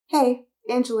Hey,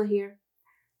 Angela here.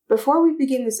 Before we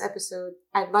begin this episode,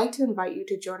 I'd like to invite you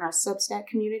to join our Substack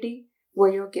community where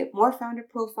you'll get more founder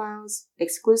profiles,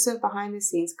 exclusive behind the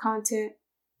scenes content,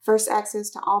 first access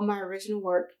to all my original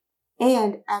work,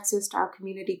 and access to our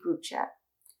community group chat.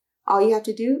 All you have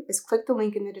to do is click the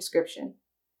link in the description.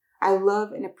 I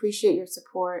love and appreciate your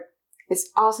support. It's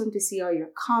awesome to see all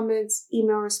your comments,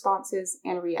 email responses,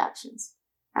 and reactions.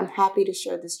 I'm happy to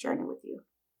share this journey with you.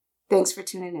 Thanks for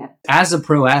tuning in. As a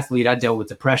pro athlete, I dealt with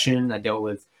depression.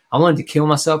 I wanted to kill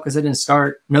myself because I didn't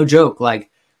start. No joke.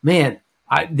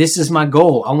 This is my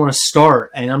goal. I want to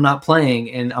start and I'm not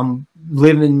playing and I'm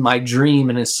living my dream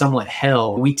and it's somewhat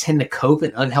hell. We tend to cope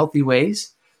in unhealthy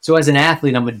ways. So as an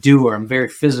athlete, I'm a doer. I'm very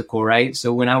physical, right?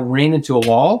 So when I ran into a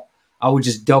wall, I would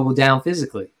just double down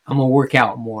physically. I'm going to work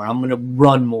out more. I'm going to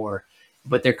run more.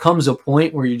 But there comes a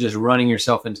point where you're just running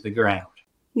yourself into the ground.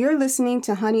 You're listening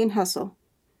to Honey and Hustle,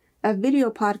 a video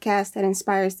podcast that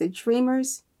inspires the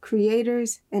dreamers,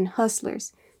 creators, and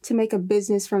hustlers to make a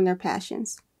business from their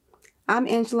passions. I'm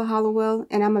Angela Hollowell,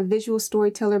 and I'm a visual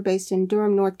storyteller based in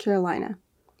Durham, North Carolina.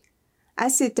 I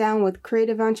sit down with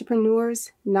creative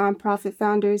entrepreneurs, nonprofit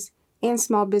founders, and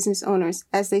small business owners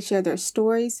as they share their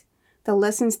stories, the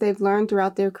lessons they've learned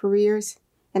throughout their careers,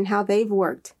 and how they've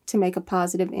worked to make a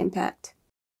positive impact.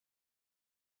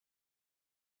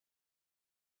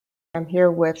 I'm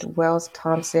here with Wells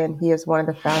Thompson. He is one of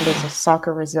the founders of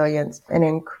Soccer Resilience, an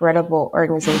incredible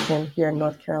organization here in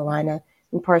North Carolina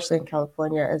and partially in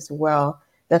California as well,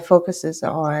 that focuses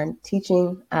on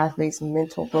teaching athletes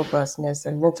mental robustness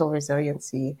and mental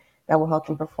resiliency that will help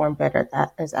them perform better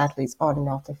as athletes on and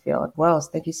off the field. Wells,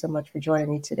 thank you so much for joining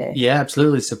me today. Yeah,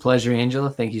 absolutely. It's a pleasure, Angela.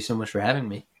 Thank you so much for having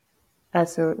me.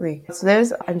 Absolutely. So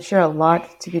there's, I'm sure, a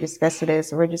lot to be discussed today,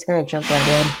 so we're just going to jump right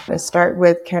in. Let's start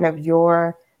with kind of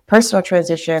your personal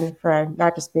transition from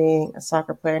not just being a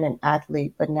soccer player and an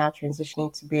athlete, but now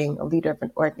transitioning to being a leader of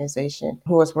an organization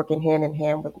who was working hand in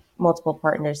hand with multiple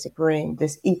partners to bring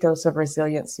this ethos of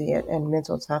resiliency and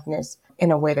mental toughness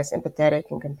in a way that's empathetic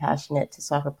and compassionate to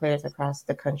soccer players across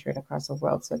the country and across the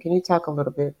world. So can you speak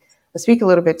a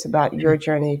little bit about your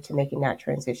journey to making that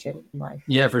transition in life?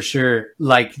 Yeah, for sure.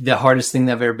 Like the hardest thing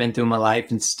that I've ever been through in my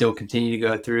life and still continue to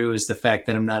go through is the fact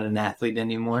that I'm not an athlete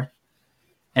anymore.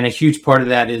 And a huge part of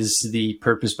that is the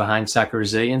purpose behind Soccer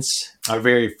Resilience. Our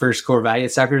very first core value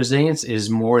at Soccer Resilience is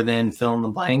more than fill in the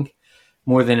blank,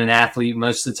 more than an athlete.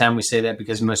 Most of the time we say that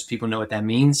because most people know what that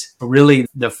means. But really,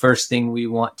 the first thing we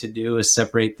want to do is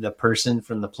separate the person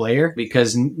from the player,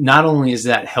 because not only is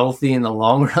that healthy in the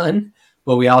long run,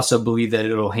 but we also believe that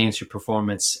it'll enhance your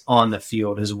performance on the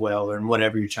field as well, or in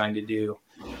whatever you're trying to do.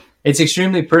 It's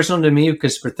extremely personal to me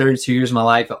because for 32 years of my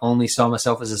life, I only saw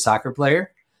myself as a soccer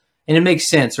player. And it makes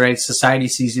sense, right? Society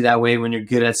sees you that way when you're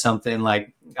good at something.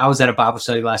 Like I was at a Bible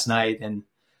study last night and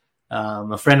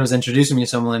a friend was introducing me to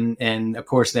someone. And of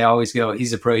course they always go,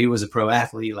 he was a pro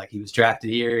athlete. Like he was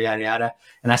drafted here, yada, yada.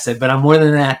 And I said, but I'm more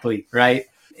than an athlete, right?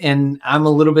 And I'm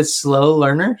a little bit slow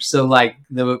learner. So like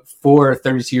for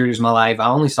 32 years of my life, I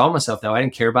only saw myself that way. I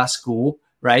didn't care about school,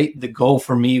 right? The goal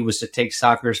for me was to take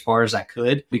soccer as far as I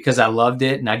could because I loved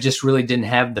it. And I just really didn't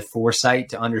have the foresight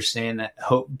to understand that,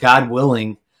 God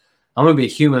willing, I'm going to be a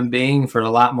human being for a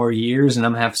lot more years, and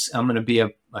I'm going to be a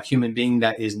human being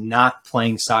that is not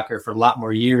playing soccer for a lot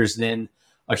more years than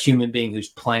a human being who's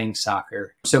playing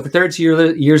soccer. So for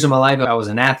 32 years of my life, I was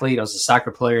an athlete, I was a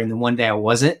soccer player, and then one day I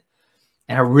wasn't.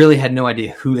 And I really had no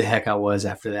idea who the heck I was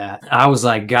after that. I was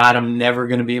like, God, I'm never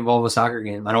going to be involved with soccer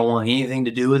again. I don't want anything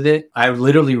to do with it. I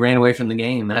literally ran away from the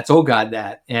game and I told God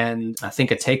that. And I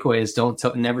think a takeaway is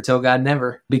never tell God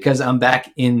never, because I'm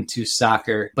back into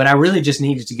soccer. But I really just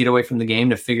needed to get away from the game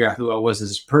to figure out who I was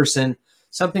as a person,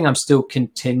 something I'm still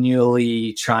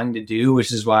continually trying to do,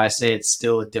 which is why I say it's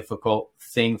still a difficult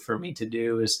thing for me to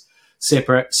do, is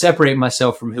separate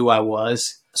myself from who I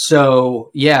was.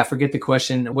 So yeah, forget the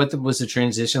question. What was the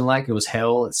transition like? It was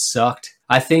hell. It sucked.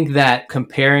 I think that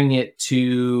comparing it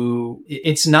to,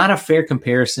 it's not a fair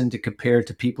comparison to compare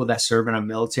to people that serve in our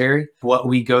military. What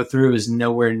we go through is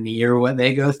nowhere near what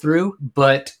they go through.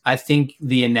 But I think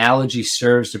the analogy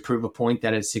serves to prove a point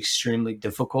that it's extremely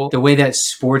difficult. The way that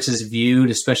sports is viewed,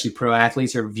 especially pro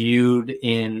athletes are viewed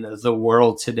in the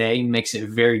world today, makes it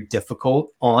very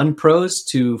difficult on pros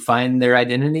to find their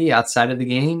identity outside of the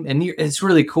game. And it's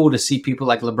really cool to see people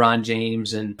like LeBron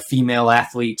James and female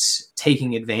athletes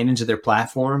taking advantage of their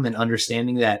platform and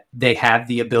understanding that they have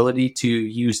the ability to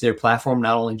use their platform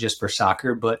not only just for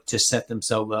soccer, but to set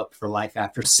themselves up for life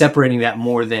after. Separating that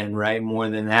more than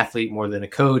an athlete, more than a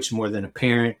coach, more than a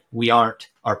parent. We aren't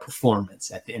our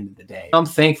performance at the end of the day. I'm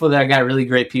thankful that I got really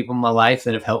great people in my life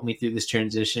that have helped me through this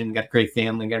transition. Got a great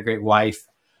family, got a great wife.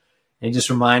 And just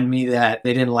remind me that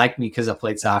they didn't like me because I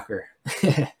played soccer.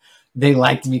 They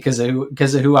liked me because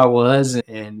of who I was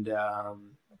and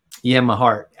my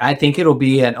heart. I think it'll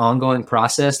be an ongoing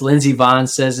process. Lindsey Vonn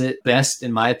says it best,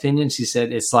 in my opinion. She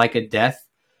said it's like a death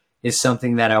is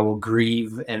something that I will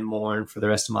grieve and mourn for the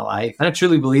rest of my life. And I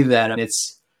truly believe that.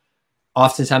 It's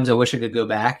oftentimes I wish I could go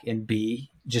back and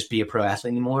just be a pro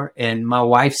athlete anymore. And my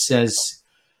wife says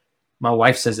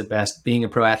it best, being a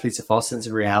pro athlete is a false sense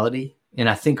of reality. And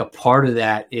I think a part of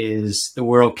that is the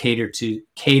world caters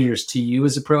to you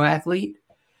as a pro athlete,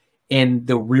 and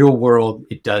the real world,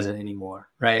 it doesn't anymore,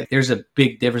 right? There's a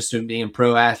big difference between being a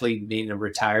pro athlete and being a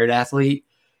retired athlete.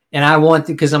 And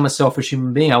because I'm a selfish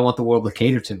human being, I want the world to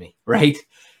cater to me, right?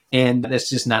 And that's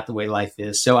just not the way life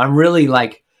is. So I'm really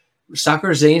like, soccer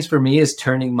resilience for me is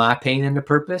turning my pain into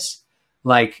purpose.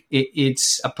 Like I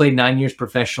played 9 years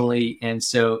professionally. And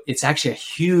so it's actually a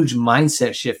huge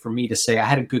mindset shift for me to say, I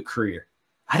had a good career.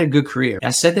 And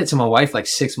I said that to my wife like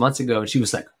 6 months ago, and she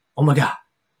was like, oh my God,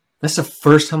 that's the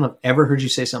first time I've ever heard you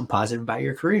say something positive about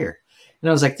your career. And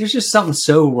I was like, there's just something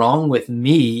so wrong with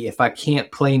me if I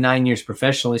can't play 9 years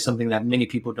professionally, something that many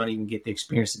people don't even get the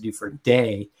experience to do for a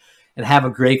day, and have a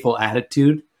grateful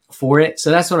attitude for it. So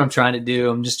that's what I'm trying to do.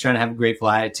 I'm just trying to have a grateful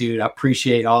attitude. I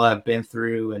appreciate all I've been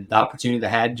through and the opportunity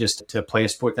that I had just to play a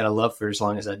sport that I love for as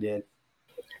long as I did.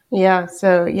 Yeah.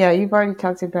 So you've already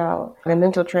talked about the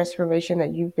mental transformation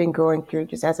that you've been going through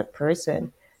just as a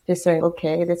person. Just saying,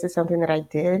 okay, this is something that I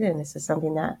did, and this is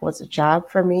something that was a job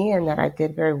for me and that I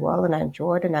did very well and I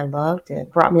enjoyed and I loved,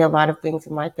 and brought me a lot of things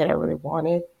in life that I really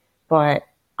wanted. But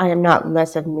I am not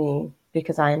less of me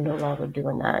because I am no longer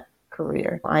doing that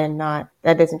career.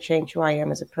 That doesn't change who I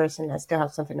am as a person. I still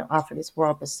have something to offer this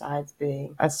world besides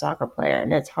being a soccer player.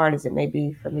 And as hard as it may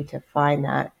be for me to find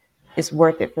that, it's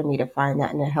worth it for me to find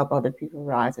that and to help other people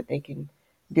realize that they can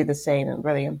do the same and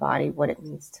really embody what it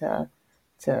means to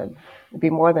be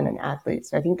more than an athlete.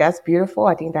 So I think that's beautiful.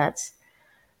 I think that's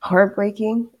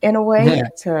heartbreaking in a way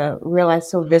to realize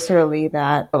so viscerally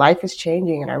that life is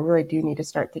changing and I really do need to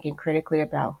start thinking critically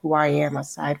about who I am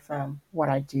aside from what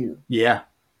I do. Yeah,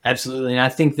 absolutely. And I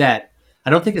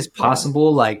don't think it's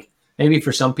possible, like maybe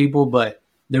for some people, but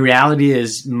the reality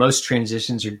is most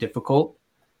transitions are difficult.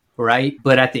 Right.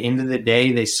 But at the end of the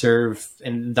day, they serve,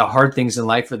 and the hard things in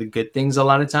life are the good things. A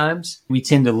lot of times we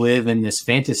tend to live in this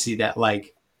fantasy that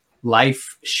like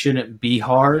life shouldn't be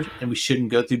hard and we shouldn't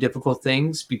go through difficult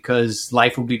things because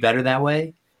life will be better that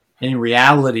way. And in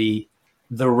reality,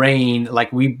 the rain,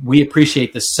 like we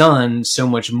appreciate the sun so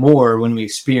much more when we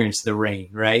experience the rain,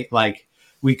 right? Like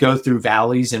we go through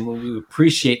valleys, and when we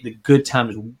appreciate the good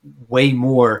times way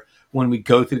more when we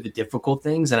go through the difficult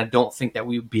things. And I don't think that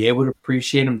we would be able to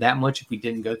appreciate them that much if we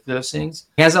didn't go through those things.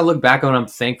 As I look back on it, I'm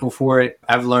thankful for it.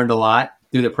 I've learned a lot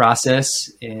through the process.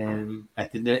 And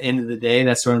at the end of the day,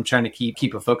 that's what I'm trying to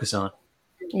keep a focus on.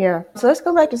 Yeah. So let's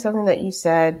go back to something that you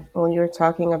said when you were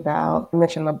talking about, you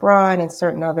mentioned LeBron and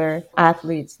certain other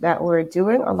athletes that were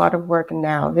doing a lot of work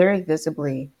now very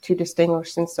visibly to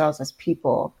distinguish themselves as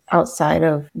people outside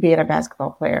of being a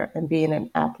basketball player and being an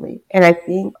athlete. And I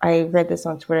think I read this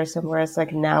on Twitter somewhere. It's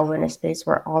like now we're in a space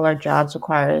where all our jobs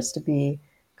require us to be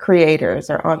creators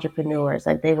or entrepreneurs.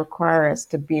 Like they require us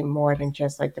to be more than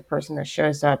just like the person that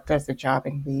shows up, does the job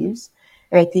and leaves.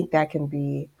 And I think that can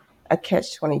be a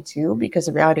catch-22 because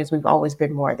the reality is we've always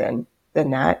been more than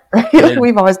that, right? Yeah.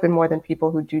 We've always been more than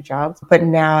people who do jobs. But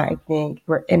now I think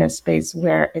we're in a space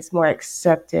where it's more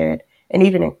accepted and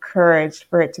even encouraged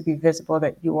for it to be visible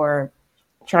that you are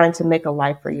trying to make a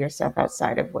life for yourself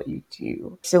outside of what you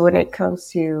do. So when it comes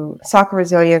to soccer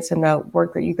resilience and the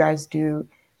work that you guys do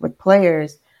with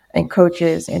players and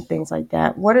coaches and things like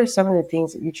that, what are some of the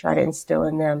things that you try to instill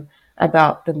in them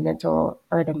about the mental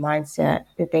or the mindset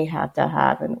that they have to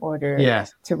have in order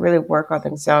to really work on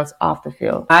themselves off the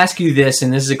field? I ask you this,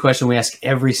 and this is a question we ask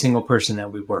every single person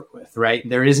that we work with, right?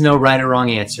 There is no right or wrong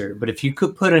answer, but if you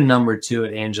could put a number to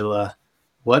it, Angela,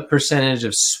 what percentage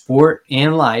of sport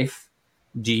and life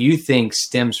do you think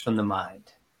stems from the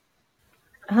mind?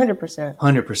 100%.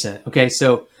 100%. Okay,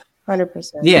 so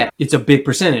 100%. Yeah, it's a big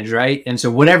percentage, right? And so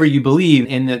whatever you believe,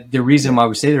 and the reason why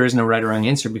we say there is no right or wrong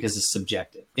answer because it's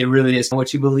subjective. It really is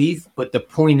what you believe. But the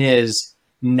point is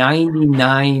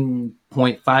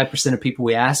 99.5% of people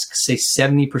we ask say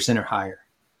 70% or higher,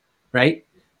 right?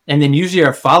 And then usually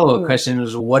our follow-up question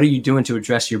is, what are you doing to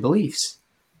address your beliefs?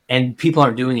 And people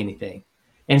aren't doing anything.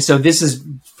 And so this is,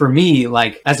 for me,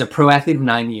 like as a pro athlete of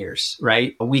 9 years,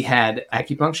 right? We had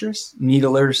acupuncturists,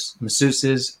 needlers,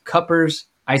 masseuses, cuppers,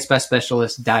 ice bath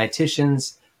specialists,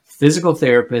 dietitians, physical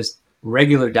therapists,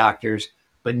 regular doctors,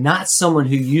 but not someone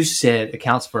who you said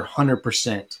accounts for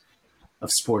 100%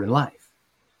 of sport and life.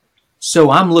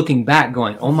 So I'm looking back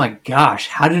going, oh my gosh,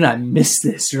 how did I miss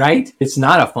this, right? It's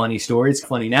not a funny story. It's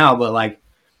funny now, but like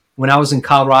when I was in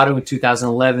Colorado in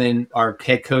 2011, our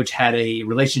head coach had a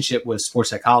relationship with a sports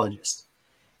psychologist.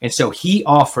 And so he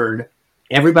offered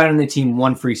everybody on the team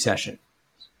one free session.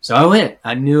 So I went.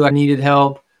 I knew I needed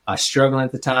help. I was struggling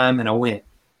at the time, and I went.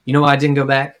 You know why I didn't go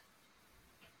back?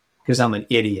 Because I'm an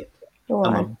idiot.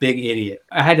 I'm a big idiot.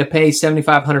 I had to pay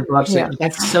 $7,500. Yeah.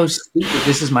 That's so stupid.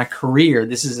 This is my career.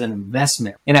 This is an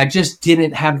investment. And I just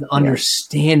didn't have the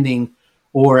understanding,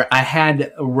 or I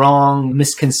had wrong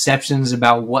misconceptions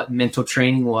about what mental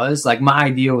training was. Like my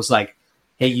idea was like,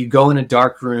 hey, you go in a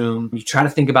dark room, you try to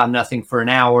think about nothing for an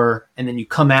hour, and then you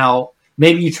come out.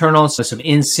 Maybe you turn on some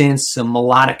incense, some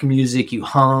melodic music, you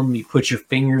hum, you put your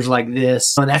fingers like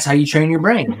this. And that's how you train your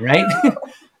brain, right?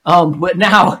 But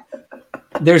now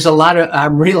there's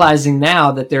I'm realizing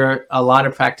now that there are a lot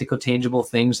of practical, tangible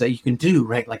things that you can do,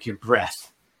 right? Like your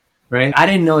breath, right? I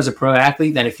didn't know as a pro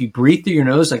athlete that if you breathe through your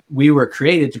nose, like we were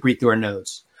created to breathe through our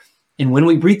nose. And when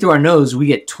we breathe through our nose, we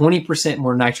get 20%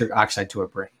 more nitric oxide to our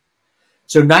brain.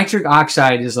 So nitric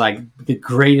oxide is like the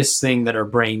greatest thing that our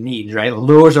brain needs, right? It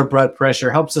lowers our blood pressure,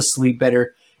 helps us sleep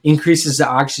better, increases the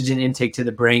oxygen intake to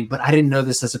the brain. But I didn't know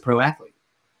this as a pro athlete,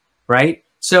 right?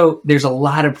 So there's a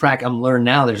lot of I'm learning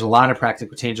now, there's a lot of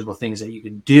practical, tangible things that you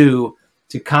can do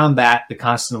to combat the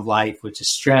constant of life, which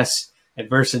is stress,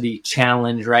 adversity,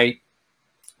 challenge, right?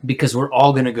 Because we're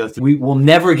all going to go through. We will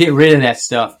never get rid of that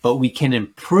stuff, but we can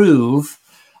improve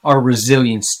our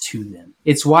resilience to them.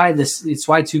 It's why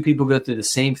two people go through the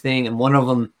same thing and one of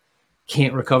them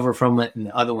can't recover from it and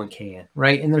the other one can,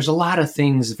 right? And there's a lot of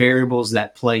things, variables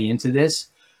that play into this.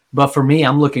 But for me,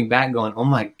 I'm looking back going, oh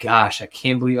my gosh, I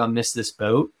can't believe I missed this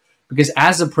boat. Because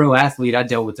as a pro athlete, I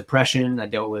dealt with depression. I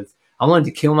wanted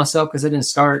to kill myself because I didn't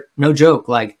start. No joke.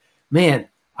 Like, man,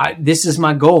 this is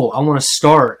my goal. I want to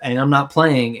start and I'm not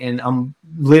playing and I'm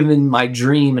living my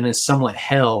dream and it's somewhat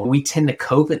hell. We tend to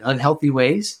cope in unhealthy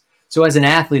ways. So as an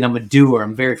athlete, I'm a doer.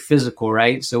 I'm very physical,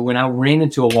 right? So when I ran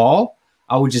into a wall,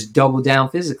 I would just double down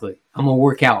physically. I'm going to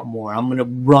work out more. I'm going to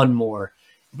run more.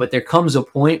 But there comes a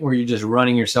point where you're just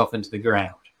running yourself into the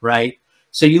ground, right?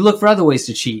 So you look for other ways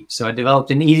to cheat. So I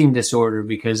developed an eating disorder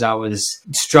because I was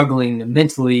struggling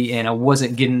mentally and I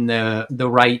wasn't getting the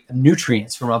right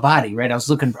nutrients for my body, right? I was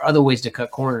looking for other ways to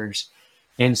cut corners.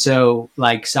 And so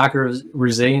like soccer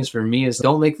resilience for me is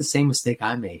don't make the same mistake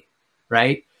I made,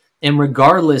 right? And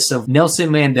regardless of Nelson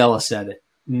Mandela said it,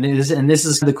 and this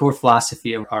is the core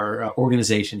philosophy of our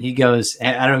organization. He goes,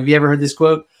 I don't know, have you ever heard this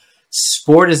quote?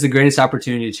 Sport is the greatest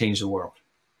opportunity to change the world.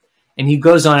 And he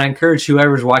goes on, I encourage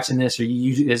whoever's watching this or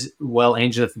you as well,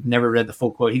 Angela, if you've never read the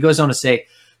full quote, he goes on to say,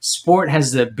 sport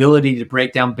has the ability to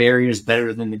break down barriers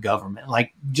better than the government.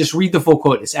 Like, just read the full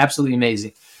quote. It's absolutely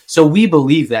amazing. So we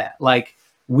believe that. Like,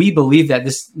 we believe that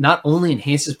this not only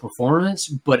enhances performance,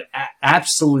 but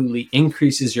absolutely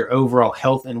increases your overall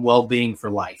health and well-being for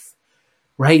life,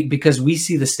 right? Because we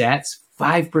see the stats,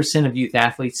 5% of youth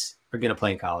athletes are going to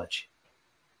play in college.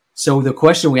 So the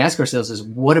question we ask ourselves is,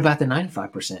 what about the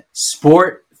 95%?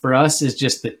 Sport for us is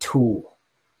just the tool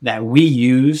that we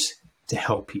use to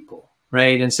help people,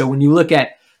 right? And so when you look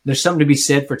at, there's something to be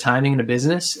said for timing in a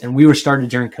business, and we were started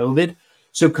during COVID.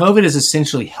 So COVID has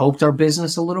essentially helped our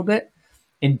business a little bit.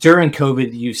 And during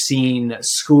COVID, you've seen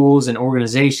schools and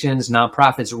organizations,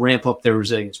 nonprofits ramp up their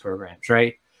resilience programs,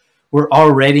 right? We're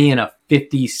already in a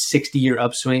 50, 60-year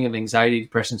upswing of anxiety,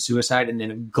 depression, suicide, and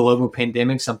then a global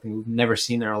pandemic, something we've never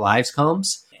seen in our lives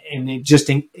comes. And it just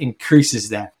increases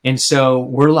that. And so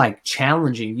we're like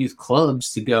challenging youth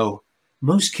clubs to go,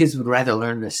 most kids would rather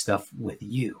learn this stuff with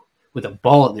you, with a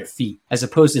ball at their feet, as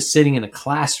opposed to sitting in a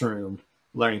classroom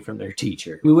learning from their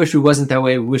teacher. We wish we wasn't that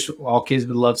way. We wish all kids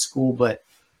would love school, but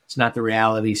it's not the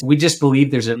reality. We just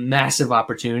believe there's a massive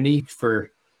opportunity for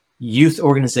youth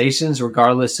organizations,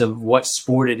 regardless of what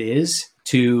sport it is,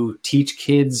 to teach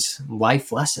kids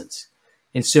life lessons.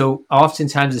 And so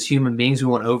oftentimes as human beings, we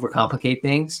want to overcomplicate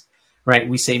things, right?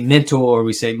 We say mental or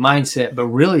we say mindset, but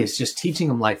really it's just teaching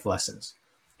them life lessons.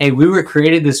 Hey, we were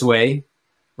created this way,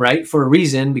 right? For a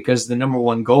reason, because the number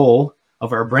one goal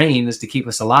of our brain is to keep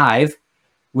us alive,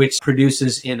 which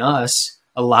produces in us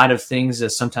a lot of things that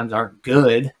sometimes aren't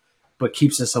good, but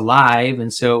keeps us alive.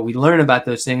 And so we learn about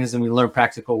those things and we learn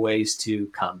practical ways to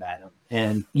combat them.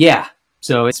 And yeah,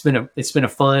 so it's been a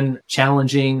fun,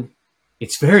 challenging,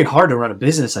 it's very hard to run a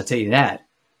business. I tell you that.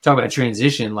 Talk about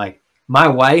transition. Like my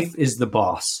wife is the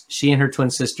boss. She and her twin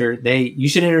sister, you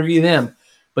should interview them,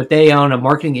 but they own a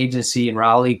marketing agency in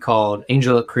Raleigh called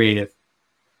Angel Creative,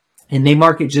 and they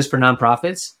market just for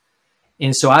nonprofits.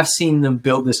 And so I've seen them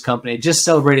build this company. It just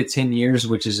celebrated 10 years,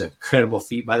 which is an incredible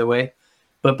feat, by the way.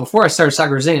 But before I started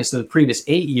Soccer Resilience, so the previous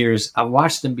 8 years, I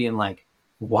watched them being like,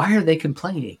 why are they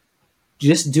complaining?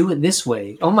 Just do it this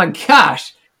way. Oh my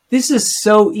gosh, this is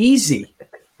so easy,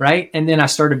 right? And then I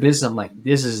started business. I'm like,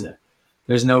 there's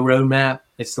no roadmap.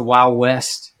 It's the Wild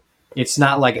West. It's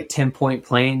not like a 10-point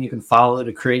plan you can follow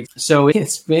to create. So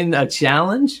it's been a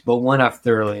challenge, but one I've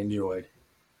thoroughly enjoyed.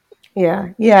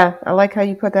 Yeah. I like how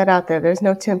you put that out there. There's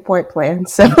no 10-point plan.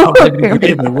 So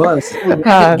If it was,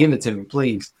 give it to me,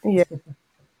 please. Yeah.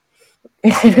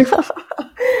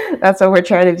 That's what we're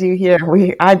trying to do here.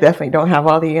 I definitely don't have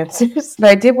all the answers. But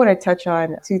I did want to touch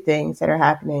on two things that are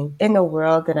happening in the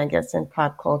world and I guess in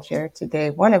pop culture today.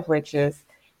 One of which is,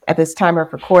 at this time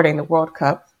of recording, the World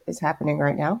Cup is happening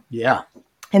right now. Yeah.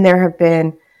 And there have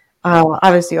been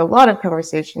obviously a lot of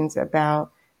conversations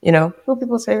about, who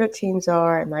people's favorite teams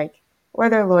are and like where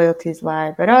their loyalties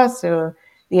lie, but also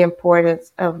the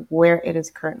importance of where it is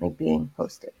currently being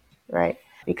hosted, right?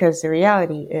 Because the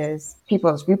reality is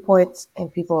people's viewpoints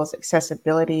and people's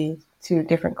accessibility to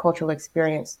different cultural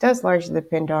experience does largely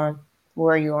depend on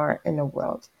where you are in the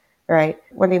world, right?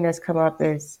 One thing that's come up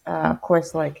is, of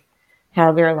course, like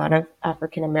how there are a lot of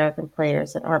African-American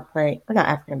players that aren't playing, or not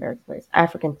African-American players,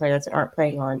 African players that aren't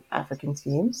playing on African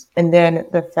teams. And then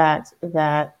the fact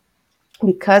that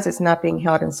because it's not being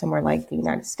held in somewhere like the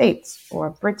United States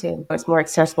or Britain, it's more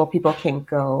accessible. People can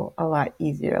go a lot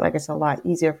easier. Like it's a lot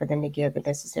easier for them to give the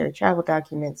necessary travel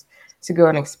documents to go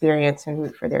and experience and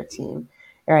root for their team,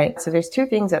 right? So there's two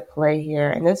things at play here,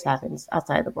 and this happens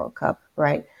outside the World Cup,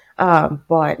 right?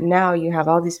 But now you have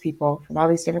all these people from all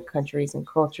these different countries and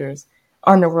cultures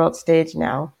on the world stage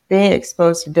now, being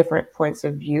exposed to different points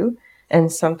of view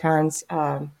and sometimes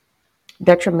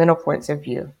detrimental points of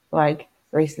view, like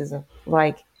racism,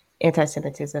 like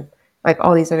anti-Semitism, like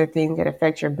all these other things that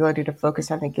affect your ability to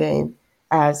focus on the game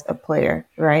as a player,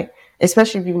 right?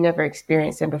 Especially if you've never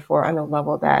experienced them before on the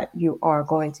level that you are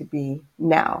going to be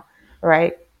now,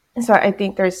 right? And so I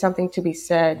think there's something to be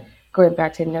said, going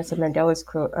back to Nelson Mandela's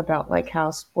quote about like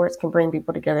how sports can bring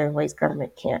people together in ways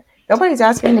government can't. Nobody's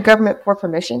asking the government for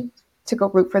permission to go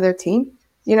root for their team.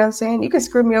 You know what I'm saying? You can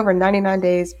screw me over 99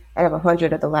 days out of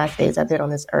 100 of the last days I've been on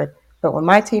this earth. But when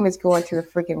my team is going to the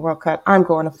freaking World Cup, I'm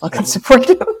going to fucking support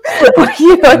them.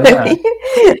 You know what I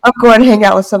mean? I'm going to hang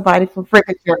out with somebody from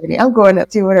freaking Germany. I'm going to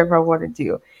do whatever I want to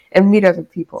do and meet other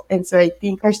people. And so I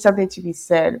think there's something to be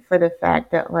said for the fact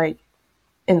that, like,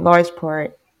 in large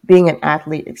part, being an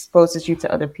athlete exposes you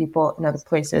to other people and other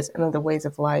places and other ways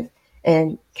of life,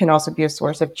 and can also be a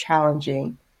source of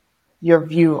challenging your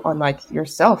view on like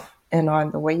yourself and on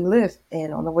the way you live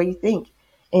and on the way you think.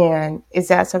 And is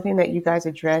that something that you guys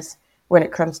address when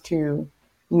it comes to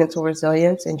mental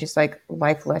resilience and just like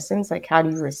life lessons? Like, how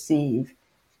do you receive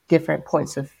different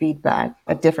points of feedback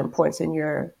at different points in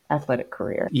your athletic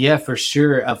career? Yeah, for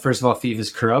sure. First of all, FIFA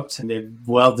is corrupt, and they've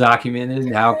well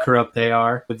documented how corrupt they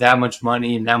are. With that much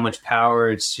money and that much power,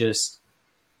 it's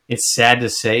sad to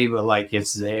say, but like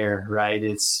it's there,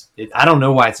 right? I don't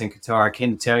know why it's in Qatar. I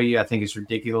can't tell you. I think it's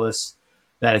ridiculous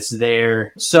that it's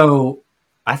there. So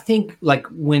I think like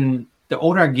when the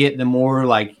older I get, the more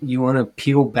like you want to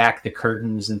peel back the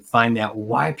curtains and find out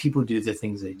why people do the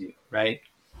things they do, right?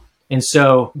 And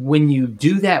so when you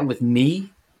do that with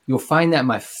me, you'll find that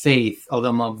my faith, although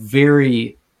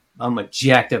I'm a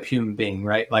jacked up human being,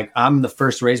 right? Like I'm the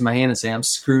first to raise my hand and say, I'm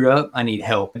screwed up. I need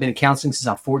help. I've been in counseling since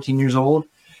I'm 14 years old.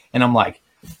 And I'm like,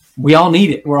 we all need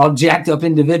it. We're all jacked up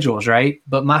individuals, right?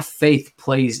 But my faith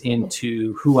plays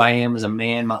into who I am as a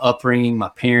man, my upbringing, my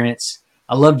parents.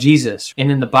 I love Jesus. And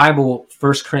in the Bible,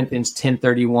 1 Corinthians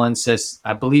 10:31 says,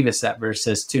 I believe it's that verse,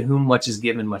 says, to whom much is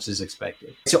given, much is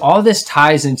expected. So all this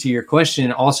ties into your question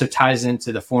and also ties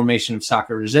into the formation of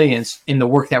Soccer Resilience in the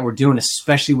work that we're doing,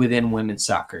 especially within women's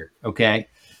soccer, okay?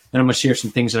 And I'm going to share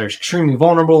some things that are extremely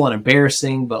vulnerable and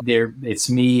embarrassing, but it's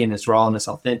me and it's raw and it's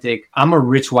authentic. I'm a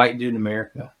rich white dude in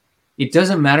America. It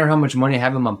doesn't matter how much money I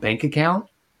have in my bank account.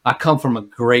 I come from a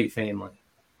great family.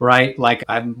 Right? Like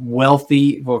I'm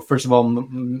wealthy. Well, first of all,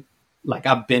 like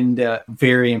I've been to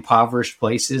very impoverished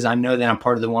places. I know that I'm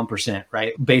part of the 1%,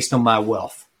 right? Based on my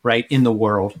wealth, right? In the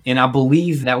world. And I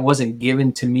believe that wasn't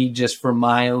given to me just for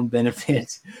my own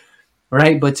benefit,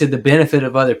 right? But to the benefit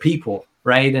of other people,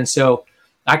 right? And so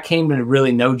I came to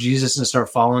really know Jesus and start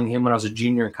following him when I was a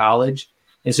junior in college.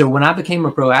 And so when I became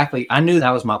a pro athlete, I knew that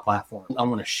was my platform. I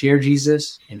want to share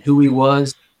Jesus and who he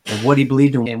was and what he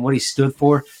believed in and what he stood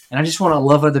for. And I just want to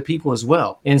love other people as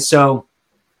well. And so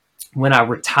when I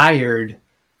retired,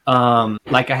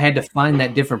 like I had to find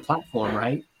that different platform,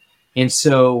 right? And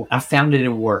so I found it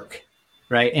in work,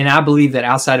 right? And I believe that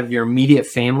outside of your immediate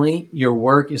family, your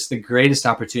work is the greatest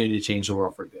opportunity to change the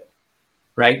world for good,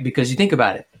 right? Because you think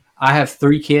about it. I have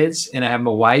 3 kids and I have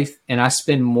my wife, and I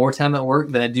spend more time at work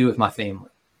than I do with my family.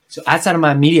 So outside of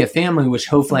my immediate family, which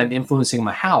hopefully I'm influencing in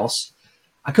my house,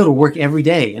 I go to work every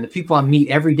day, and the people I meet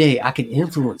every day, I can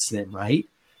influence them, right?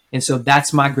 And so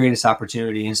that's my greatest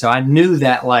opportunity. And so I knew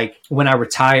that, like, when I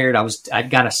retired, I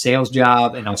got a sales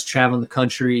job and I was traveling the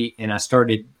country, and I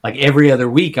started, like, every other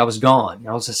week I was gone.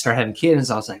 I was just start having kids.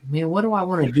 I was like, man, what do I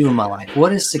want to do in my life?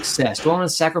 What is success? Do I want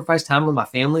to sacrifice time with my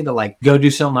family to, like, go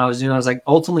do something I was doing? I was like,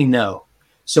 ultimately, no.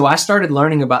 So I started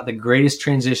learning about the greatest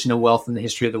transition of wealth in the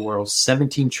history of the world,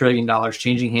 $17 trillion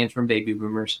changing hands from baby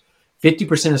boomers.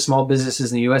 50% of small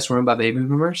businesses in the U.S. run by baby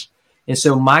boomers. And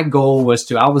so my goal was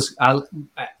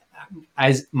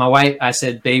my wife, I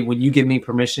said, babe, when you give me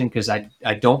permission, because I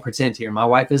don't pretend here. My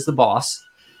wife is the boss,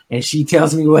 and she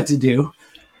tells me what to do.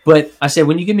 But I said,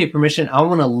 when you give me permission, I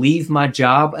want to leave my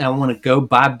job, and I want to go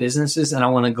buy businesses, and I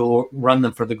want to go run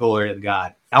them for the glory of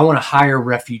God. I want to hire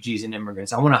refugees and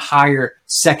immigrants. I want to hire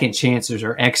second chancers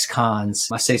or ex-cons.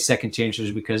 I say second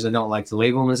chancers because I don't like to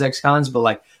label them as ex-cons, but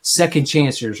like second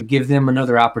chancers, give them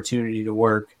another opportunity to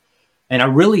work. And I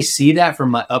really see that from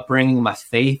my upbringing, my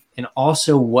faith, and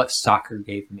also what soccer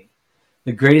gave me.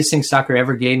 The greatest thing soccer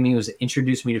ever gave me was to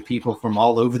introduce me to people from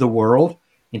all over the world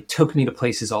and took me to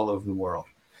places all over the world.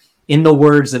 In the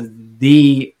words of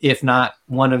if not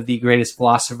one of the greatest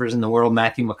philosophers in the world,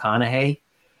 Matthew McConaughey,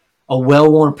 a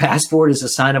well-worn passport is a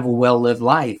sign of a well-lived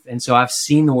life. And so I've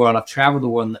seen the world, I've traveled the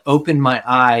world, and opened my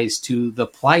eyes to the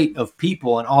plight of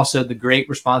people, and also the great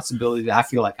responsibility that I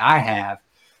feel like I have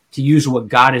to use what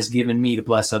God has given me to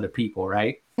bless other people,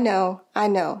 right? I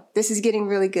know. This is getting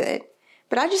really good.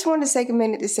 But I just wanted to take a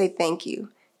minute to say thank you.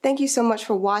 Thank you so much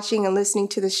for watching and listening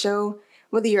to the show.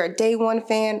 Whether you're a day 1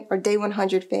 fan or day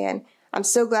 100 fan, I'm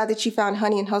so glad that you found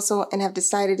Honey and Hustle and have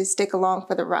decided to stick along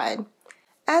for the ride.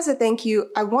 As a thank you,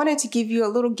 I wanted to give you a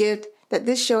little gift that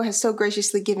this show has so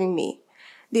graciously given me.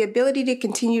 The ability to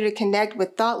continue to connect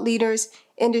with thought leaders,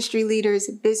 industry leaders,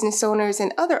 business owners,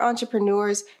 and other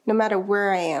entrepreneurs no matter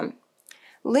where I am.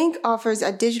 Link offers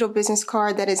a digital business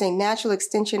card that is a natural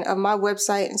extension of my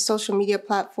website and social media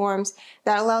platforms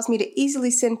that allows me to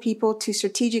easily send people to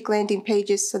strategic landing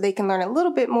pages so they can learn a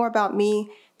little bit more about me,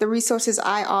 the resources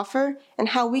I offer, and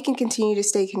how we can continue to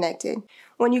stay connected.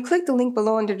 When you click the link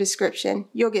below in the description,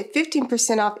 you'll get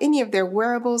 15% off any of their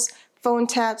wearables, phone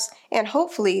taps, and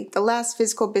hopefully the last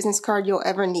physical business card you'll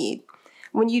ever need.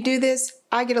 When you do this,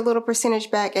 I get a little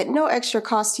percentage back at no extra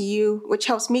cost to you, which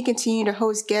helps me continue to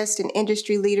host guests and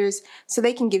industry leaders so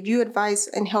they can give you advice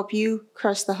and help you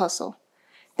crush the hustle.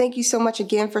 Thank you so much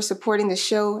again for supporting the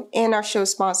show and our show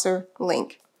sponsor,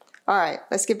 Link. All right,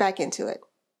 let's get back into it.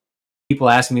 People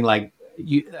ask me, like,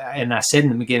 and I said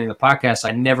in the beginning of the podcast,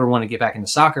 I never want to get back into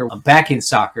soccer. I'm back in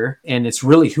soccer, and it's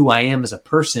really who I am as a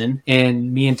person.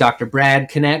 And me and Dr. Brad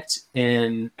connect,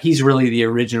 and he's really the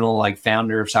original, like,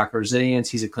 founder of Soccer Resilience.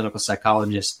 He's a clinical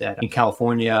psychologist in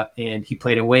California, and he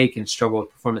played in Wake and struggled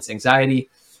with performance anxiety.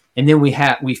 And then we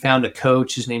found a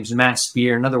coach. His name's Matt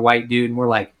Spear, another white dude, and we're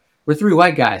like, we're 3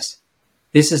 white guys.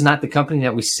 This is not the company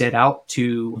that we set out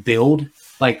to build.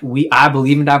 Like, I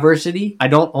believe in diversity. I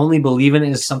don't only believe in it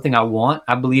as something I want.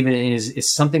 I believe in it as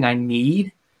something I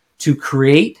need to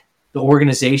create the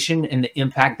organization and the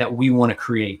impact that we want to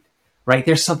create, right?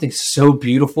 There's something so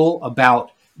beautiful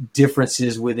about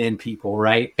differences within people,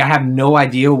 right? I have no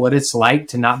idea what it's like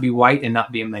to not be white and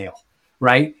not be a male,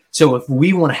 right? So if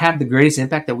we want to have the greatest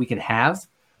impact that we can have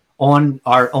on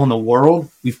the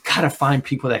world, we've got to find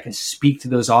people that can speak to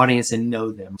those audience and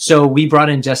know them. So we brought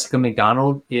in Jessica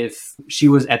McDonald. If she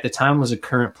was at the time was a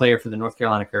current player for the North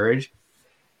Carolina Courage.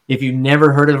 If you've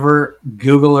never heard of her,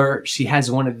 Google her. She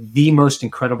has one of the most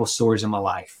incredible stories in my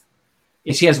life.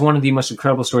 She has one of the most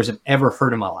incredible stories I've ever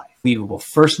heard in my life. Unbelievable.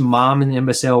 First mom in the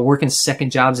imbecile, working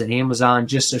second jobs at Amazon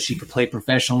just so she could play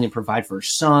professionally and provide for her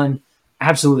son.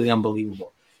 Absolutely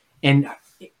unbelievable. And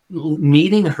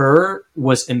meeting her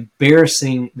was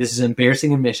embarrassing. This is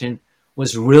embarrassing admission.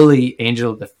 Was really,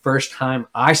 Angela, the first time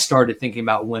I started thinking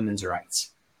about women's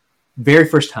rights. Very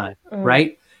first time,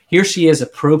 right? Here she is, a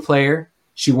pro player.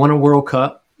 She won a World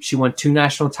Cup. She won 2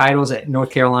 national titles at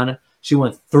North Carolina. She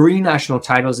won 3 national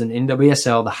titles in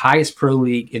NWSL, the highest pro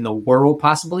league in the world,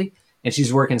 possibly. And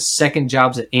she's working second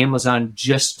jobs at Amazon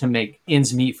just to make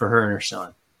ends meet for her and her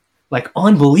son. Like,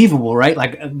 unbelievable, right?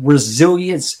 Like,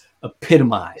 resilience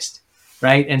epitomized,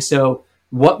 right? And so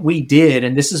what we did,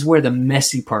 and this is where the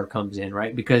messy part comes in,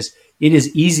 right? Because it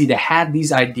is easy to have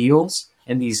these ideals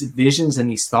and these visions and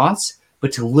these thoughts,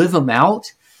 but to live them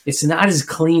out, it's not as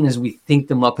clean as we think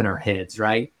them up in our heads,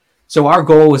 right? So our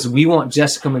goal is we want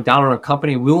Jessica McDonald and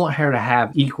company, we want her to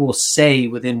have equal say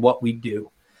within what we do.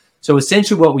 So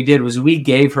essentially what we did was we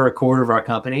gave her a quarter of our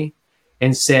company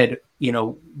and said,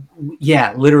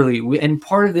 yeah, literally. And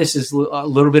part of this is a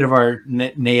little bit of our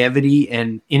naivety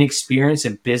and inexperience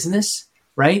in business,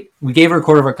 right? We gave her a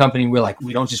quarter of our company. We're like,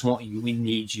 we don't just want you. We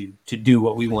need you to do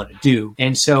what we want to do.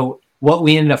 And so what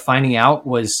we ended up finding out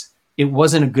was it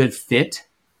wasn't a good fit,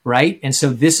 right? And so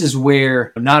this is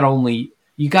where not only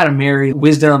you got to marry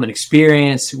wisdom and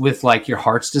experience with like your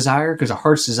heart's desire, because our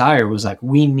heart's desire was like,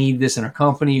 we need this in our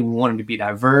company. We want it to be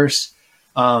diverse,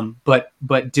 but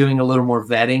doing a little more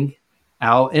vetting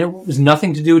out. And it was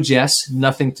nothing to do with Jess,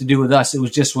 nothing to do with us. It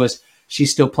was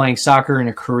she's still playing soccer in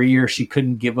a career. She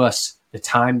couldn't give us the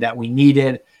time that we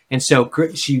needed. And so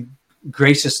she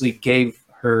graciously gave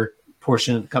her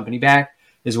portion of the company back,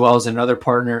 as well as another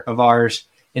partner of ours.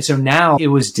 And so now it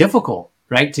was difficult,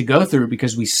 right, to go through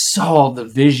because we saw the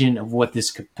vision of what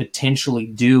this could potentially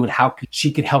do and how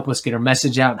she could help us get her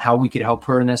message out and how we could help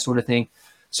her and that sort of thing.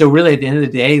 So really at the end of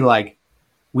the day, like,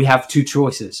 we have two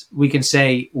choices. We can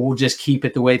say we'll just keep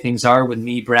it the way things are with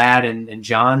me, Brad, and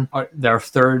John, our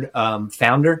third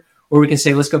founder, or we can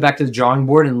say let's go back to the drawing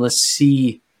board and let's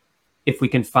see if we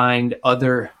can find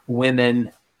other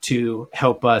women to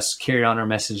help us carry on our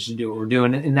message and do what we're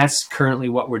doing. And that's currently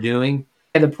what we're doing.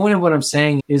 And the point of what I'm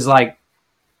saying is like,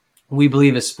 we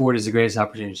believe a sport is the greatest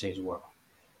opportunity to change the world.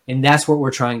 And that's what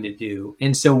we're trying to do.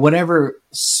 And so whatever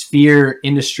sphere,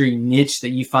 industry, niche that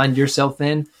you find yourself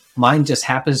in, mine just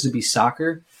happens to be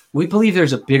soccer. We believe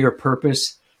there's a bigger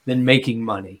purpose than making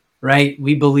money, right?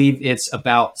 We believe it's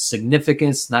about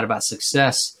significance, not about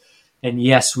success. And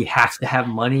yes, we have to have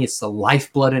money. It's the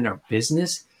lifeblood in our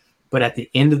business. But at the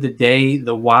end of the day,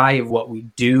 the why of what we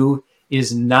do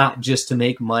is not just to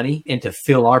make money and to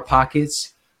fill our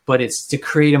pockets, but it's to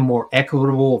create a more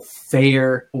equitable,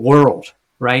 fair world,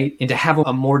 right? And to have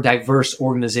a more diverse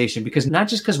organization, because not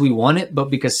just because we want it, but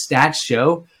because stats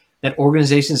show that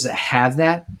organizations that have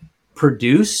that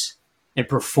produce and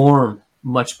perform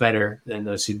much better than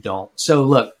those who don't. So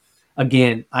look,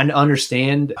 again, I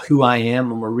understand who I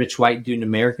am. I'm a rich white dude in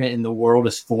America and the world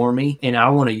is for me. And I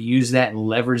want to use that and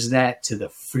leverage that to the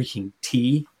freaking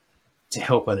T to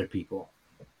help other people.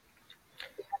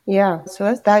 Yeah. So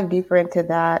let's dive deeper into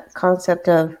that concept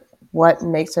of what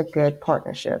makes a good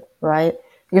partnership, right?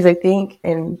 Because I think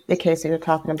in the case that you're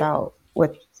talking about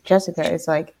with Jessica, it's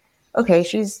like, okay,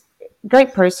 she's a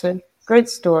great person, great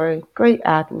story, great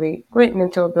athlete, great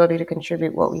mental ability to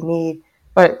contribute what we need,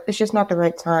 but it's just not the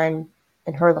right time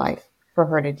in her life for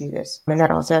her to do this. And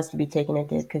that also has to be taken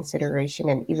into consideration.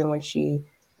 And even when she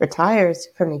retires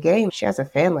from the game, she has a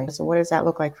family. So what does that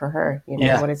look like for her?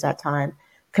 What does that time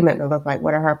commitment look like?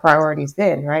 What are her priorities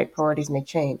then, right? Priorities may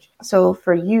change. So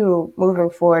for you moving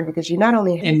forward, because you not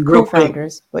only have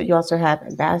co-founders, but you also have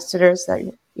ambassadors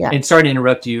And sorry to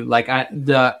interrupt you. Like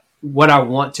what I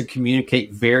want to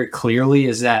communicate very clearly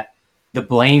is that the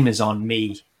blame is on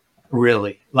me,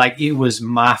 really. Like it was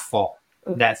my fault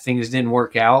that things didn't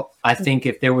work out. I think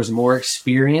if there was more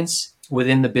experience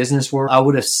within the business world, I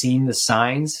would have seen the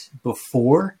signs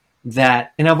before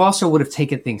that. And I've also would have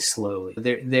taken things slowly.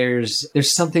 There's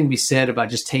something to be said about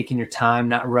just taking your time,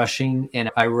 not rushing. And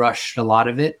I rushed a lot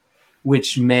of it,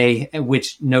 which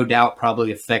no doubt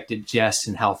probably affected Jess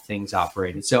and how things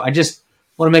operated. So I just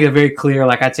want to make it very clear.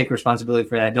 Like I take responsibility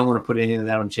for that. I don't want to put any of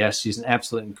that on Jess. She's an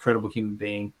absolutely incredible human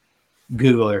being.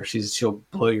 Google her. She'll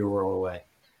blow your world away.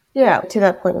 Yeah, to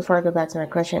that point, before I go back to my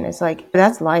question, it's like,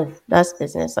 that's life, that's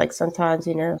business. Like sometimes,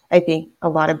 I think a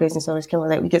lot of business owners can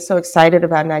relate. We get so excited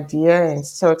about an idea and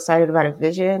so excited about a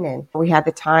vision, and we have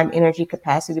the time, energy,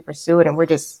 capacity to pursue it, and we're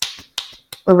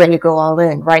ready to go all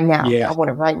in right now. Yeah. I want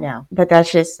it right now. But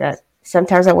that's just that.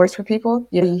 Sometimes that works for people.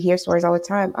 You hear stories all the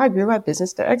time. I grew my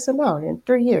business to X amount in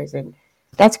 3 years, and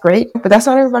that's great. But that's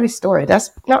not everybody's story.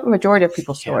 That's not the majority of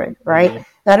people's story, right? Yeah.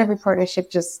 Not every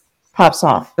partnership just pops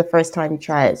off the first time you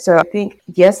try it. So I think,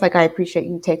 yes, like I appreciate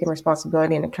you taking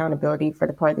responsibility and accountability for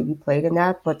the part that you played in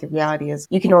that. But the reality is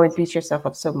you can only beat yourself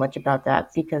up so much about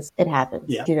that because it happens.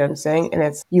 Yeah. You know what I'm saying?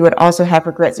 And you would also have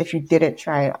regrets if you didn't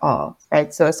try it all,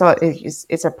 right? So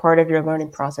it's a part of your learning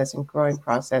process and growing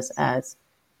process as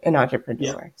an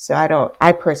entrepreneur. Yeah. So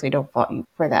I personally don't fault you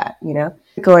for that,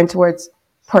 Going towards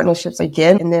partnerships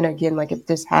again, and then again, like if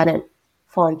this hadn't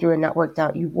fallen through and not worked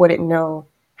out, you wouldn't know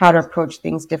how to approach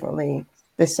things differently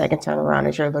the second time around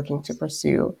as you're looking to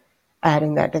pursue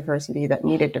adding that diversity, that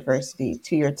needed diversity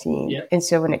to your team. Yeah. And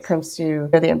so when it comes to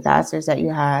the ambassadors that you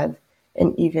have,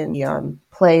 and even the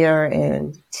player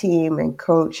and team and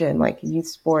coach and like youth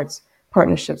sports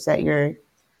partnerships that your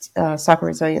Soccer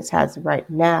Resilience has right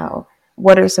now,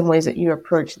 what are some ways that you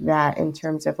approach that in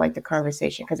terms of like the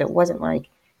conversation? Because it wasn't like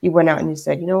you went out and you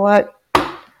said, you know what,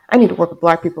 I need to work with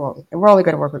Black people only, and we're only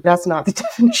going to work with, that's not the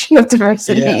definition of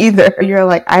diversity Yeah. either. You're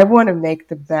like, I want to make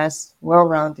the best,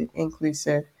 well-rounded,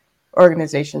 inclusive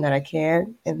organization that I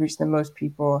can and reach the most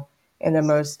people in the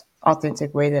most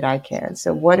authentic way that I can.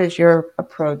 So what is your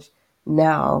approach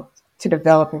now to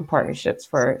developing partnerships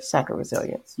for soccer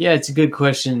resilience? Yeah, it's a good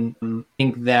question. I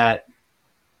think that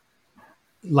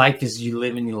life is you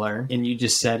live and you learn, and you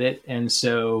just said it. And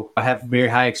so I have very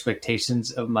high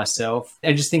expectations of myself.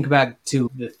 I just think back to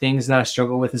the things that I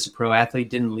struggle with as a pro athlete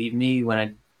didn't leave me when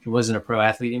I wasn't a pro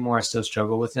athlete anymore. I still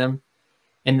struggle with them.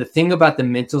 And the thing about the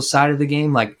mental side of the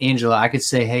game, like Angela, I could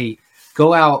say, hey,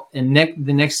 go out and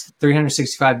the next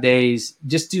 365 days,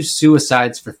 just do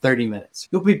suicides for 30 minutes.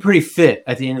 You'll be pretty fit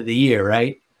at the end of the year,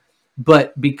 right?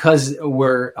 But because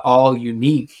we're all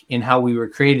unique in how we were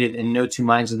created and no two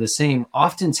minds are the same,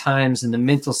 oftentimes in the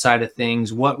mental side of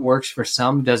things, what works for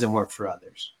some doesn't work for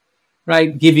others,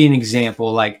 right? Give you an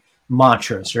example, like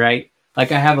mantras, right?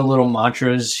 Like I have a little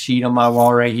mantras sheet on my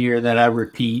wall right here that I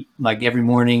repeat like every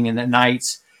morning and at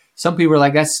nights. Some people are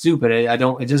like, that's stupid. It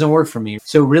doesn't work for me.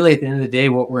 So really at the end of the day,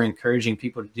 what we're encouraging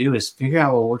people to do is figure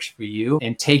out what works for you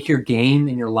and take your game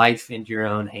and your life into your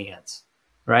own hands,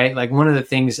 right? Like one of the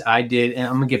things I did, and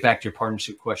I'm gonna get back to your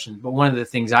partnership question, but one of the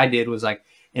things I did was like,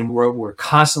 and we're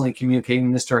constantly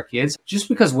communicating this to our kids. Just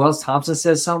because Wells Thompson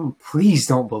says something, please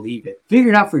don't believe it.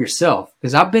 Figure it out for yourself.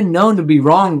 Because I've been known to be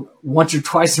wrong once or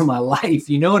twice in my life.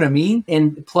 You know what I mean?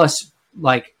 And plus,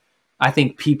 like, I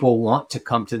think people want to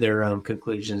come to their own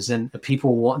conclusions. And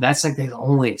people want, that's like the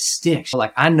only it sticks.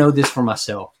 Like, I know this for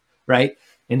myself, right?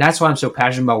 And that's why I'm so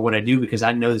passionate about what I do, because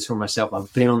I know this for myself.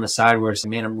 I've been on the side where it's,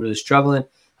 man, I'm really struggling.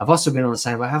 I've also been on the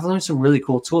side where I've learned some really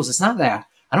cool tools. It's not that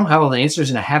I don't have all the answers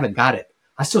and I haven't got it.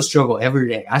 I still struggle every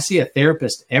day. I see a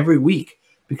therapist every week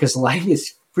because life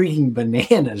is freaking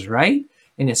bananas, right?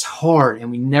 And it's hard and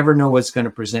we never know what's going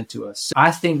to present to us. So I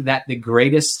think that the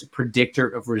greatest predictor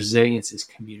of resilience is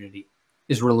community,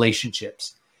 is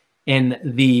relationships. And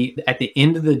at the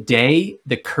end of the day,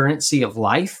 the currency of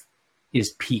life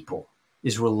is people,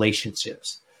 is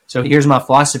relationships. So here's my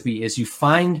philosophy is you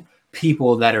find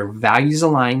people that are values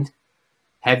aligned,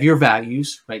 have your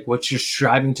values, right? What you're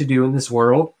striving to do in this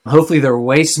world. Hopefully they're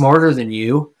way smarter than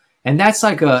you. And that's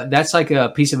like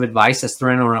a piece of advice that's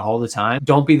thrown around all the time.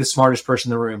 Don't be the smartest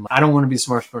person in the room. I don't want to be the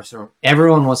smartest person in the room.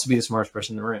 Everyone wants to be the smartest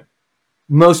person in the room.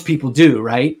 Most people do,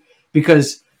 right?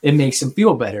 Because it makes them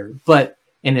feel better.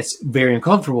 And it's very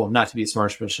uncomfortable not to be the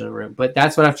smartest person in the room. But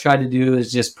that's what I've tried to do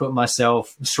is just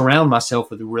surround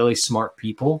myself with really smart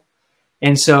people.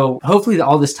 And so hopefully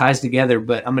all this ties together,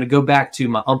 but I'm going to go back to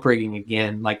my ump-rigging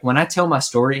again. Like when I tell my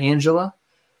story, Angela,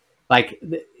 like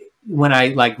when I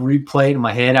like replay it in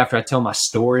my head after I tell my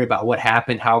story about what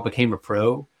happened, how I became a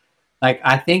pro, like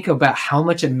I think about how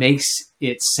much it makes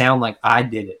it sound like I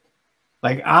did it.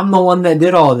 Like I'm the one that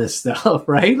did all this stuff,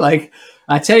 right? Like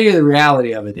I tell you the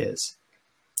reality of it is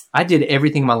I did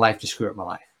everything in my life to screw up my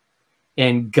life.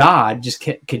 And God just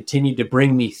continued to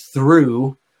bring me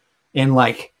through and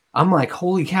like, I'm like,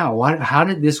 holy cow, how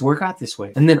did this work out this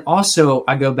way? And then also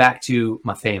I go back to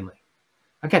my family.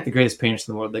 I got the greatest parents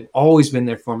in the world. They've always been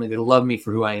there for me. They love me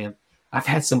for who I am. I've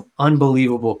had some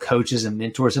unbelievable coaches and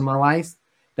mentors in my life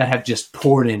that have just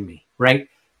poured in me, right?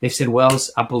 They said,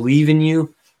 Wells, I believe in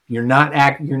you. You're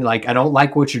like, I don't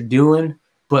like what you're doing,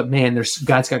 but man,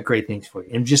 God's got great things for you,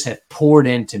 and just have poured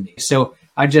into me. So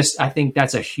I think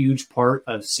that's a huge part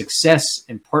of success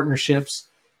and partnerships.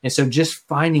 And so just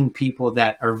finding people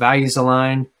that are values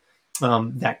aligned,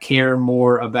 that care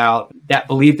more about, that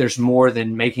believe there's more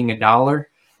than making a dollar,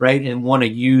 right? And want to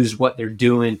use what they're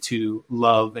doing to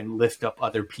love and lift up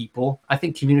other people. I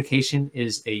think communication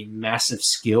is a massive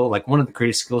skill, like one of the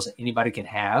greatest skills that anybody can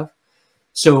have.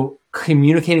 So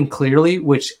communicating clearly,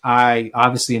 which I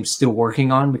obviously am still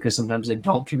working on because sometimes I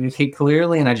don't communicate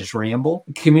clearly and I just ramble.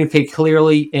 Communicate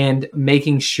clearly and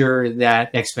making sure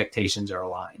that expectations are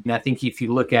aligned. And I think if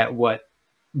you look at what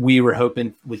we were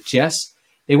hoping with Jess,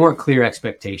 they weren't clear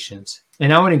expectations.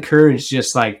 And I would encourage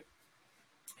just like,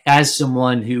 as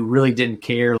someone who really didn't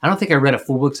care, I don't think I read a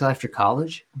full book till after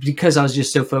college because I was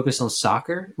just so focused on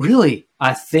soccer. Really,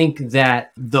 I think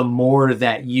that the more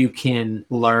that you can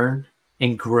learn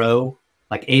and grow,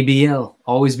 like ABL,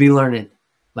 always be learning,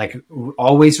 like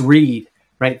always read,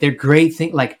 right? They're great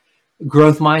things, like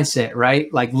growth mindset,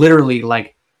 right? Like literally,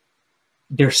 like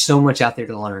there's so much out there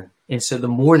to learn. And so the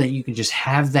more that you can just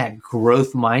have that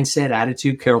growth mindset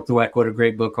attitude, Carol Dweck wrote a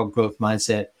great book called Growth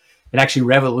Mindset. It actually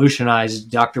revolutionized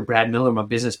Dr. Brad Miller, my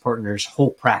business partner's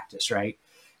whole practice, right?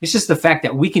 It's just the fact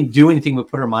that we can do anything we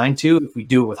put our mind to if we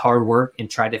do it with hard work and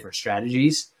try different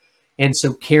strategies. And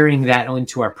so carrying that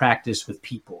into our practice with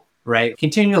people, right?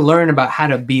 Continue to learn about how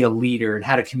to be a leader and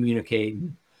how to communicate.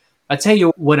 I tell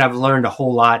you what I've learned a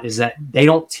whole lot is that they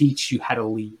don't teach you how to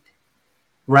lead,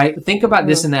 right? Think about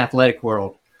this in the athletic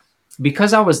world.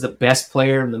 Because I was the best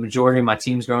player in the majority of my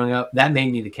teams growing up, that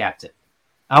made me the captain.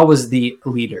 I was the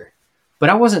leader, but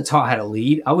I wasn't taught how to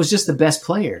lead. I was just the best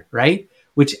player, right?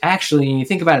 Which actually, when you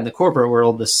think about it in the corporate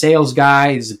world, the sales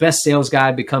guy is the best sales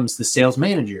guy becomes the sales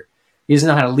manager. He doesn't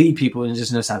know how to lead people and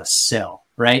just knows how to sell,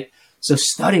 right? So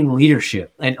studying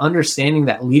leadership and understanding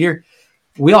that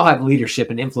we all have leadership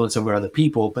and influence over other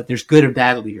people, but there's good or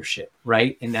bad leadership,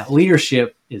 right? And that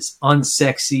leadership is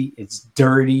unsexy, it's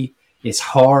dirty, it's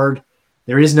hard.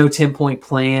 There is no 10-point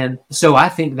plan. So I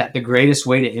think that the greatest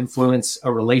way to influence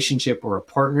a relationship or a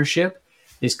partnership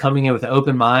is coming in with an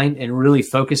open mind and really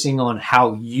focusing on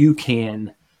how you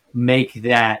can make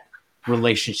that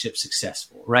relationship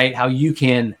successful, right? How you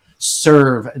can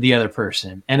serve the other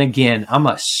person. And again, I'm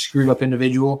a screwed up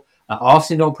individual. I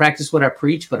often don't practice what I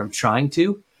preach, but I'm trying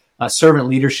to. Servant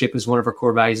leadership is one of our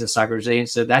core values at Soccer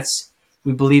Resilience. So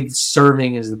we believe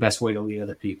serving is the best way to lead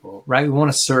other people, right? We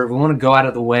want to serve. We want to go out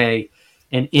of the way.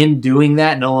 And in doing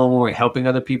that, no longer are we helping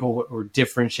other people, we're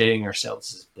differentiating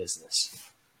ourselves as a business.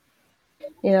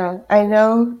 Yeah, I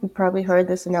know you probably heard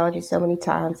this analogy so many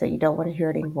times that you don't want to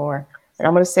hear it anymore. But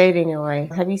I'm going to say it anyway.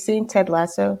 Have you seen Ted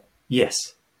Lasso?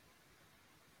 Yes.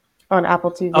 On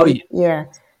Apple TV? Oh, yeah. Yeah.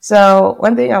 So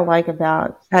one thing I like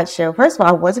about that show, first of all,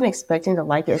 I wasn't expecting to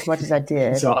like it as much as I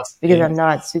did. It's awesome. Because I'm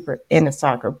not super into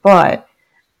soccer. But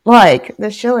like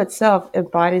the show itself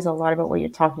embodies a lot about what you're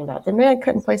talking about. The man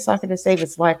couldn't play soccer to save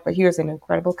his life, but he was an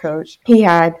incredible coach. He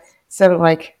had some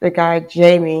like the guy,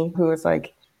 Jamie, who was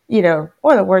like, you know,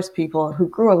 one of the worst people who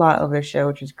grew a lot over the show,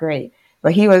 which is great.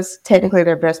 But he was technically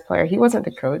their best player. He wasn't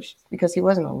the coach because he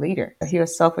wasn't a leader. He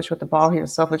was selfish with the ball. He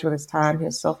was selfish with his time. He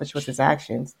was selfish with his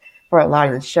actions for a lot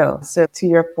of the show. So to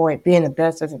your point, being the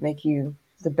best doesn't make you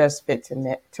the best fit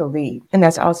to lead. And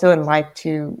that's also in life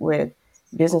too with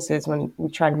businesses when we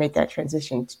try to make that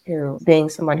transition to being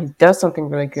someone who does something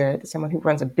really good, someone who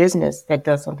runs a business that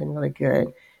does something really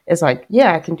good. It's like,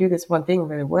 yeah, I can do this one thing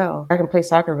really well. I can play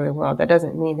soccer really well. That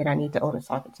doesn't mean that I need to own a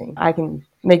soccer team. I can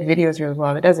make videos really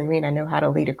well. That doesn't mean I know how to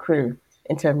lead a crew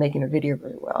into making a video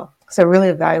really well. So really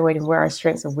evaluating where our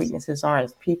strengths and weaknesses are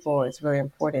as people is really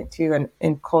important too, and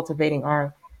in cultivating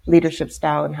our leadership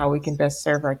style and how we can best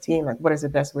serve our team. Like, what is the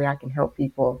best way I can help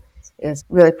people is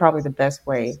really probably the best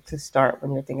way to start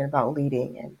when you're thinking about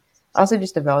leading, and also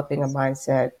just developing a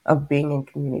mindset of being in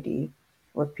community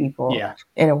with people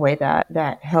in a way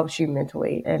that helps you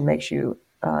mentally and makes you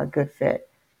a good fit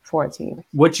for a team.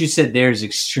 What you said there is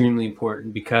extremely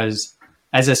important because,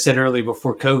 as I said earlier,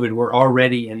 before COVID, we're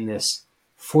already in this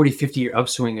 40, 50-year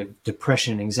upswing of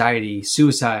depression, anxiety,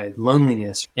 suicide,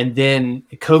 loneliness. And then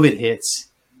COVID hits.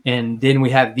 And then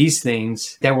we have these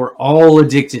things that we're all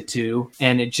addicted to.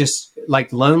 And it just,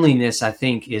 like loneliness, I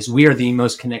think, is we are the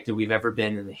most connected we've ever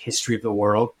been in the history of the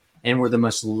world. And we're the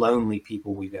most lonely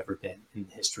people we've ever been in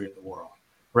the history of the world,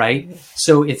 right?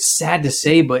 So it's sad to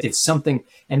say, but it's something,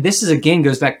 and this is, again,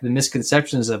 goes back to the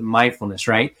misconceptions of mindfulness,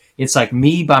 right? It's like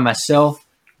me by myself,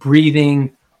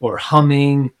 breathing or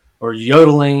humming or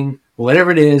yodeling,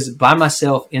 whatever it is, by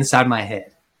myself inside my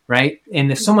head, right?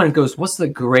 And if someone goes, what's the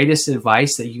greatest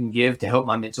advice that you can give to help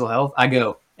my mental health? I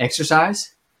go,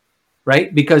 exercise,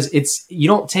 right? Because you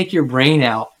don't take your brain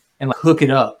out and hook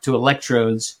it up to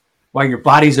electrodes while your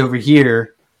body's over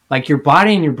here. Like, your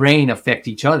body and your brain affect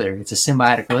each other. It's a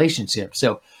symbiotic relationship.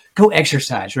 So go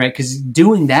exercise, right? Because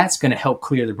doing that's going to help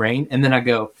clear the brain. And then I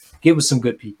go, get with some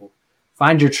good people.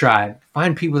 Find your tribe.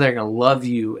 Find people that are going to love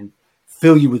you and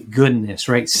fill you with goodness,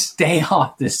 right? Stay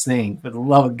off this thing for the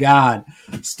love of God.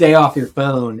 Stay off your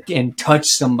phone and touch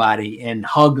somebody and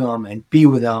hug them and be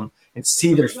with them and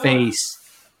see their face.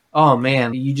 Oh,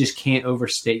 man, you just can't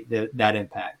overstate that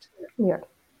impact.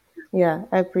 Yeah,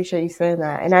 I appreciate you saying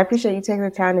that. And I appreciate you taking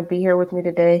the time to be here with me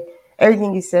today.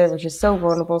 Everything you said was just so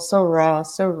vulnerable, so raw,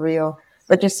 so real,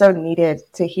 but just so needed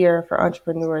to hear for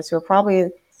entrepreneurs who are probably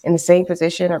in the same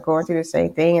position or going through the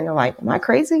same thing. And they're like, am I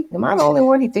crazy? Am I the only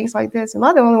one who thinks like this? Am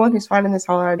I the only one who's finding this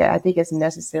hard? I think it's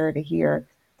necessary to hear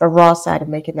the raw side of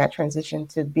making that transition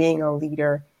to being a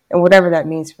leader and whatever that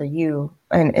means for you,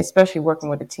 and especially working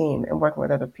with a team and working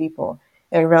with other people,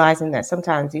 and realizing that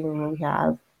sometimes even when we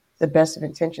have the best of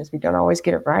intentions, we don't always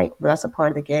get it right, but that's a part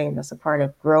of the game. That's a part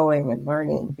of growing and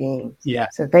learning, being. Yeah.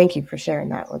 So thank you for sharing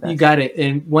that with us. You got it.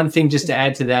 And one thing just to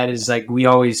add to that is, like, we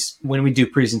always, when we do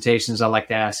presentations, I like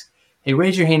to ask, hey,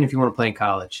 raise your hand if you want to play in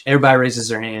college. Everybody raises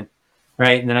their hand,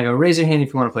 right? And then I go, raise your hand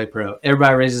if you want to play pro.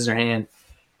 Everybody raises their hand.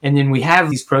 And then we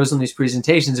have these pros on these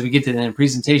presentations. And we get to the end of the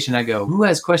presentation. I go, who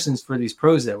has questions for these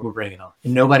pros that we're bringing on?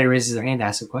 And nobody raises their hand to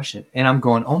ask a question. And I'm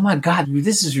going, oh my God,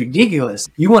 this is ridiculous.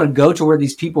 You want to go to where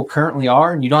these people currently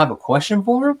are and you don't have a question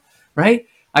for them, right?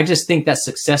 I just think that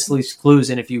success leaves clues.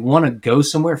 And if you want to go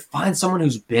somewhere, find someone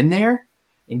who's been there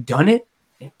and done it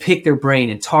and pick their brain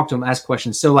and talk to them, ask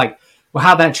questions. So like, well,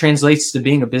 how that translates to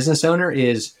being a business owner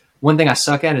is one thing I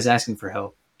suck at is asking for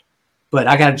help. But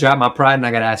I got to drop my pride and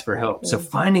I got to ask for help. So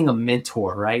finding a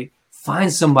mentor, right?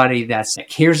 Find somebody that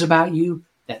cares about you,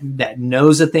 that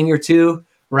knows a thing or two,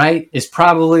 right? Is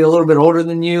probably a little bit older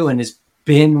than you and has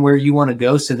been where you want to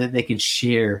go so that they can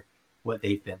share what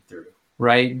they've been through,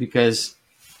 right? Because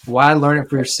why learn it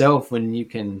for yourself when you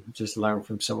can just learn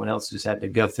from someone else who's had to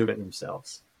go through it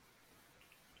themselves?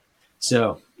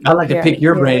 So I'd like to pick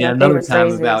your brain another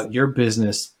time about your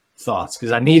business thoughts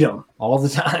because I need them all the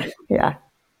time. Yeah.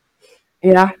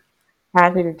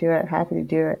 Happy to do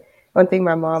it. One thing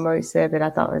my mom always said that I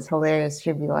thought was hilarious,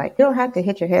 she'd be like, you don't have to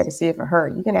hit your head to see if it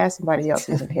hurt. You can ask somebody else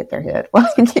who doesn't hit their head.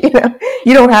 Like,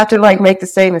 you don't have to like make the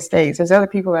same mistakes. There's other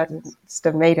people that just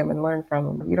have made them and learn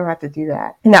from them. You don't have to do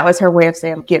that. And that was her way of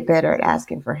saying, get better at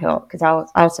asking for help. Because I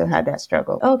also had that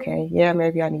struggle. Okay, yeah,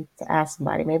 maybe I need to ask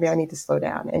somebody. Maybe I need to slow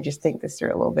down and just think this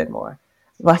through a little bit more.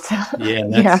 But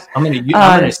I'm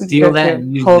gonna steal that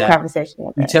and use whole that.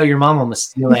 Conversation. You tell your mom I'm gonna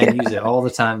steal that and use it all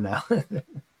the time now.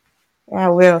 I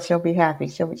will. She'll be happy.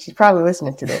 She's probably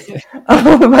listening to this.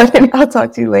 But I'll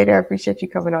talk to you later. I appreciate you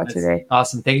coming on today.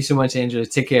 Awesome. Thank you so much, Angela.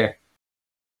 Take care.